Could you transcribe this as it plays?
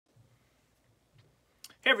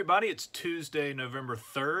Hey everybody, it's Tuesday, November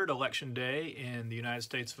 3rd, Election Day in the United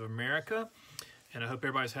States of America, and I hope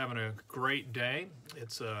everybody's having a great day.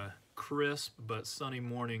 It's a crisp but sunny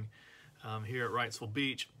morning here at Wrightsville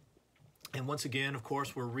Beach. And once again, of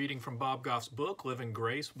course, we're reading from Bob Goff's book, Live in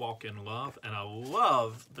Grace, Walk in Love, and I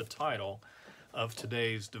love the title of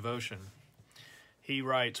today's devotion. He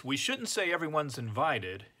writes, "We shouldn't say everyone's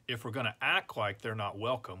invited if we're going to act like they're not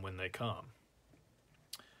welcome when they come."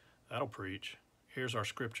 That'll preach. Here's our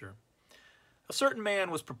scripture. A certain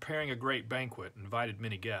man was preparing a great banquet and invited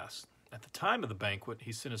many guests. At the time of the banquet,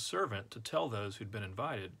 he sent a servant to tell those who'd been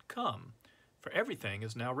invited, "Come, for everything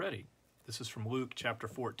is now ready." This is from Luke chapter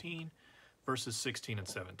 14, verses 16 and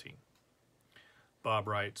 17. Bob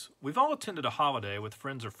writes, "We've all attended a holiday with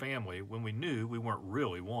friends or family when we knew we weren't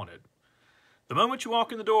really wanted. The moment you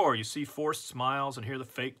walk in the door, you see forced smiles and hear the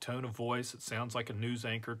fake tone of voice that sounds like a news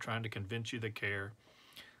anchor trying to convince you they care.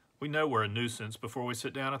 We know we're a nuisance before we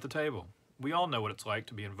sit down at the table. We all know what it's like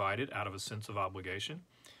to be invited out of a sense of obligation.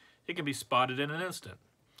 It can be spotted in an instant.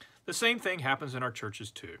 The same thing happens in our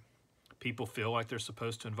churches too. People feel like they're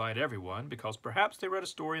supposed to invite everyone because perhaps they read a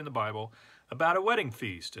story in the Bible about a wedding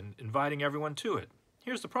feast and inviting everyone to it.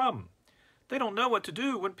 Here's the problem. They don't know what to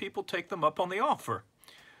do when people take them up on the offer.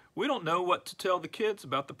 We don't know what to tell the kids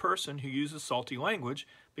about the person who uses salty language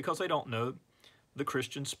because they don't know the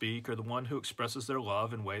Christian speak or the one who expresses their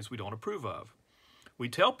love in ways we don't approve of. We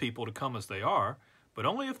tell people to come as they are, but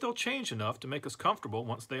only if they'll change enough to make us comfortable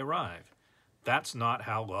once they arrive. That's not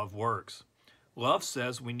how love works. Love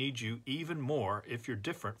says we need you even more if you're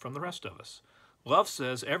different from the rest of us. Love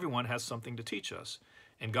says everyone has something to teach us,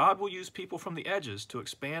 and God will use people from the edges to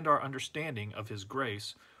expand our understanding of His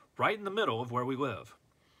grace right in the middle of where we live.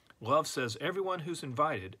 Love says everyone who's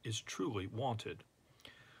invited is truly wanted.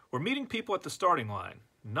 We're meeting people at the starting line,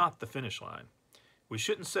 not the finish line. We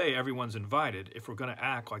shouldn't say everyone's invited if we're going to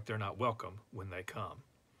act like they're not welcome when they come."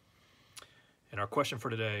 And our question for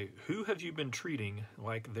today, who have you been treating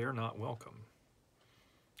like they're not welcome?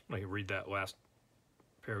 Let me read that last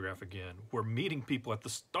paragraph again. We're meeting people at the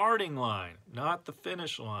starting line, not the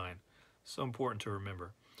finish line. So important to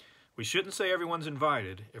remember. We shouldn't say everyone's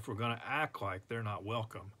invited if we're going to act like they're not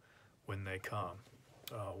welcome when they come.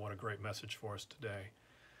 Oh, what a great message for us today.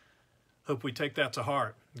 Hope we take that to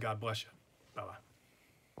heart. God bless you. Bye-bye.